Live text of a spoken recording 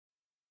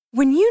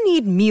When you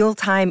need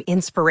mealtime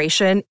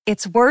inspiration,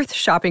 it's worth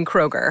shopping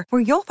Kroger,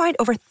 where you'll find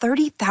over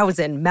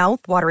 30,000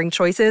 mouth-watering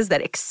choices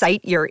that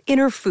excite your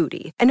inner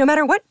foodie. And no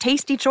matter what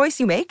tasty choice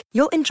you make,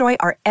 you'll enjoy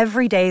our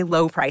everyday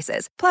low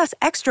prices, plus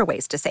extra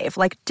ways to save,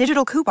 like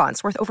digital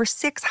coupons worth over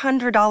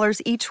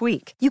 $600 each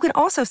week. You can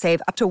also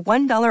save up to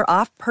 $1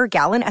 off per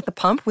gallon at the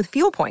pump with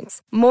fuel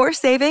points. More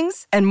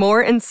savings and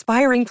more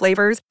inspiring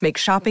flavors make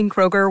shopping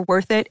Kroger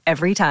worth it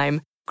every time.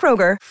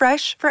 Kroger,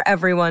 fresh for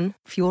everyone.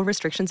 Fuel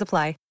restrictions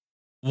apply.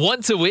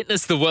 Want to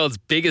witness the world's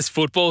biggest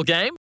football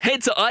game?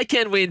 Head to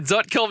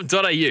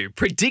iCanWin.com.au,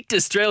 predict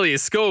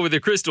Australia's score with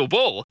a crystal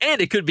ball, and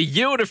it could be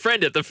you and a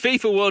friend at the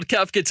FIFA World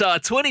Cup Qatar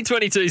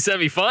 2022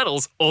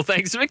 semi-finals, all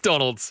thanks to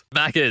McDonald's.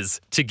 Maccas,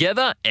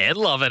 together and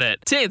loving it.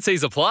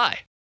 TNCs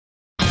apply.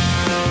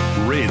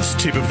 Red's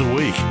tip of the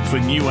week for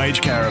New Age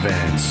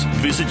Caravans.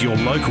 Visit your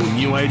local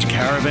New Age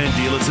Caravan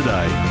dealer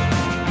today.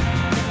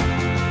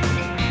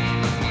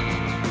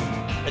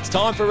 It's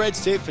time for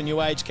Red's tip for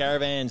New Age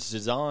Caravans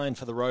designed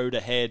for the road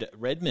ahead,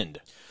 Redmond.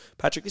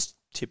 Patrick, this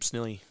tip's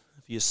nearly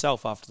for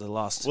yourself after the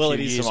last few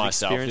years for of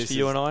myself. Experience for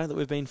you and I that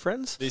we've been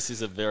friends. This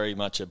is a very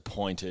much a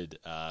pointed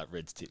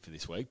Red's tip for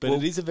this week, but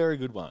it is a very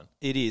good one.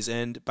 It is,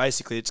 and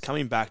basically it's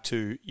coming back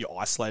to your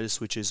isolator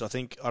switches. I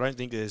don't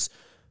think there's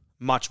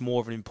much more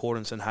of an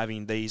importance than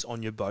having these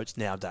on your boats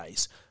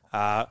nowadays.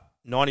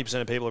 90%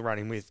 of people are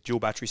running with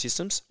dual battery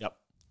systems. Yep.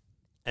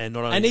 And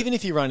not only even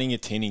if you're running a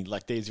tinny,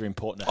 like these are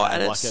important to have.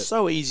 And like it's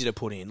so easy to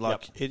put in.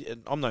 Like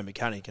I'm no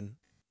mechanic, and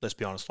let's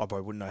be honest, I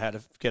probably wouldn't know how to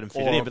get them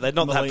fitted in, but they're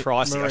not that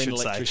pricey, I should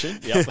electrician.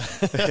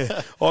 say.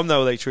 Yep. I'm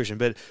no electrician,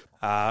 but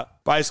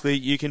basically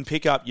you can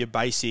pick up your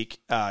basic.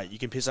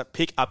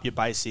 Pick up your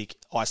basic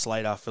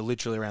isolator for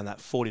literally around that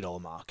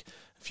 $40 mark.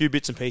 A few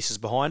bits and pieces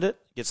behind it,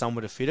 get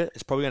somewhere to fit it.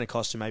 It's probably going to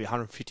cost you maybe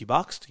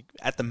 $150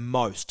 at the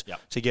most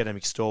to get them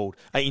installed.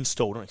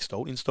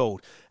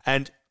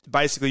 And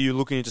basically, you're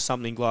looking into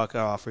something like,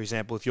 for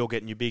example, if you're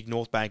getting your big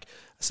North Bank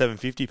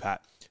 750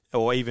 Pat,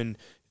 or even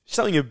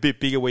something a bit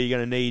bigger where you're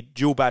going to need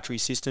dual battery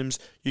systems,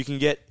 you can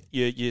get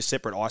your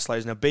separate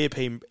isolators. Now,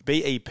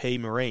 BEP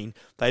Marine,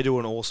 they do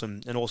an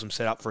awesome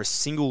setup for a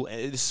single.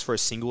 This is for a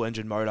single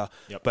engine motor,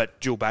 but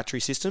dual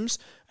battery systems.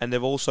 And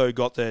they've also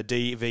got the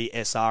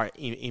DVSR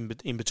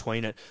in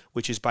between it,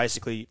 which is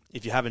basically,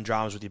 if you're having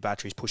dramas with your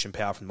batteries pushing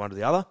power from one to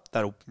the other,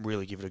 that'll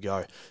really give it a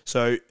go.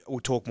 So we'll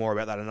talk more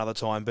about that another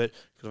time, but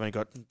because I've only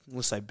got,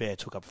 let's say Bear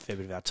took up a fair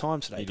bit of our time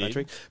today,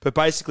 Patrick. But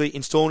basically,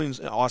 installing an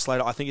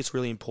isolator, I think it's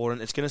really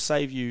important. It's going to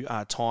save you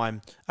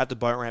time at the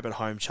boat ramp at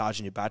home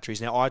charging your batteries.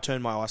 Now, I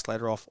turn my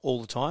isolator off all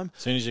the time.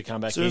 As soon as you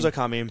come back in. As soon as I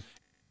come in.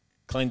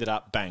 Cleaned it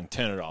up, bang,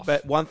 turn it off.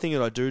 But one thing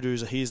that I do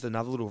is, here's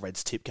another little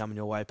Red's tip coming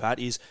your way, Pat,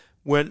 is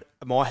when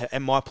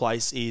my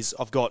place is,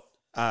 I've got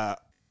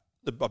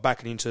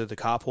backing into the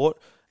carport,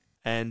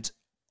 and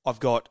I've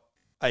got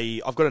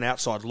an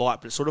outside light,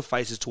 but it sort of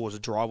faces towards a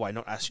driveway,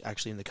 not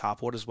actually in the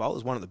carport as well.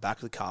 There's one at the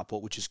back of the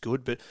carport, which is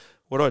good. But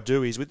what I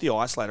do is with the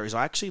isolator is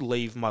I actually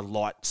leave my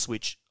light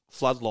switch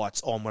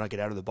floodlights on when I get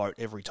out of the boat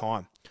every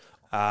time.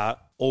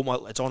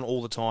 It's on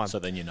all the time. So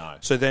then you know.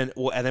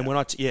 When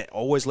I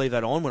always leave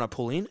that on when I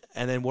pull in,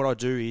 and then what I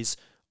do is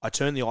I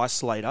turn the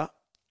isolator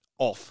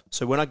off.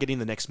 So when I get in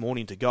the next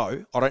morning to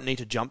go, I don't need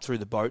to jump through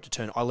the boat to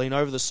turn. I lean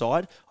over the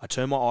side, I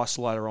turn my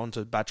isolator on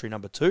to battery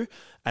number 2,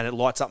 and it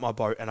lights up my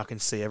boat, and I can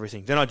see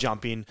everything. Then I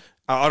jump in.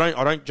 I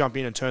don't jump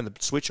in and turn the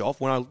switch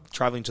off when I'm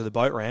travelling to the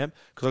boat ramp,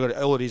 because I've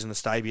got all it is in the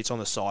Stavy. It's on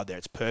the side there.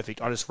 It's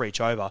perfect. I just reach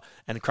over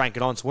and crank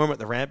it on. So when I'm at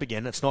the ramp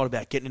again, it's not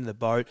about getting in the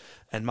boat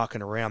and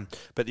mucking around.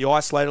 But the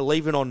isolator,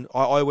 leave it on.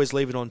 I always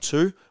leave it on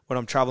 2 when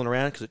I'm travelling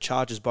around, because it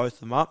charges both of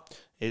them up.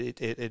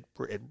 It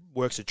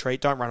works a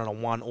treat. Don't run it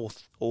on 1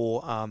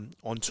 or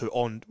on 2.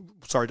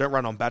 Don't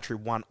run on battery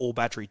 1 or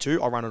battery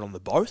 2. I run it on the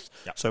both.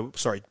 Yep.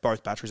 So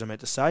both batteries I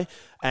meant to say.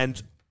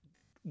 And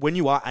when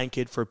you are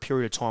anchored for a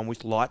period of time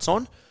with lights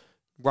on,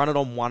 run it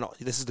on 1.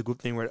 This is the good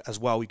thing as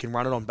well. You can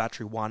run it on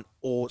battery 1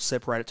 or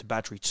separate it to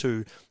battery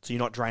 2, so you're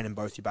not draining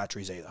both your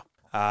batteries either.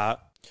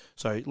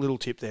 So little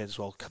tip there as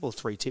well. A couple of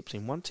 3 tips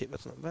in 1 tip.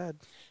 That's not bad.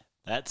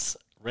 That's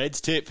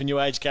Red's tip for New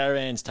Age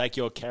Caravans. Take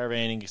your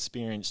caravanning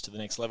experience to the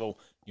next level.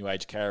 New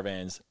Age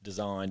Caravans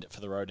designed for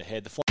the road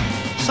ahead.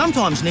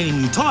 Sometimes needing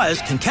new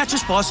tyres can catch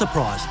us by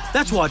surprise.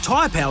 That's why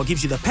Tyre Power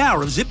gives you the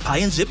power of Zip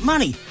Pay and Zip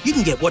Money. You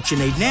can get what you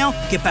need now,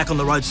 get back on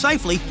the road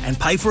safely, and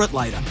pay for it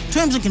later.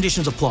 Terms and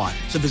conditions apply.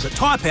 So visit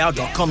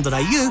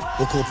tyrepower.com.au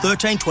or call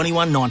 13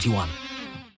 21 91.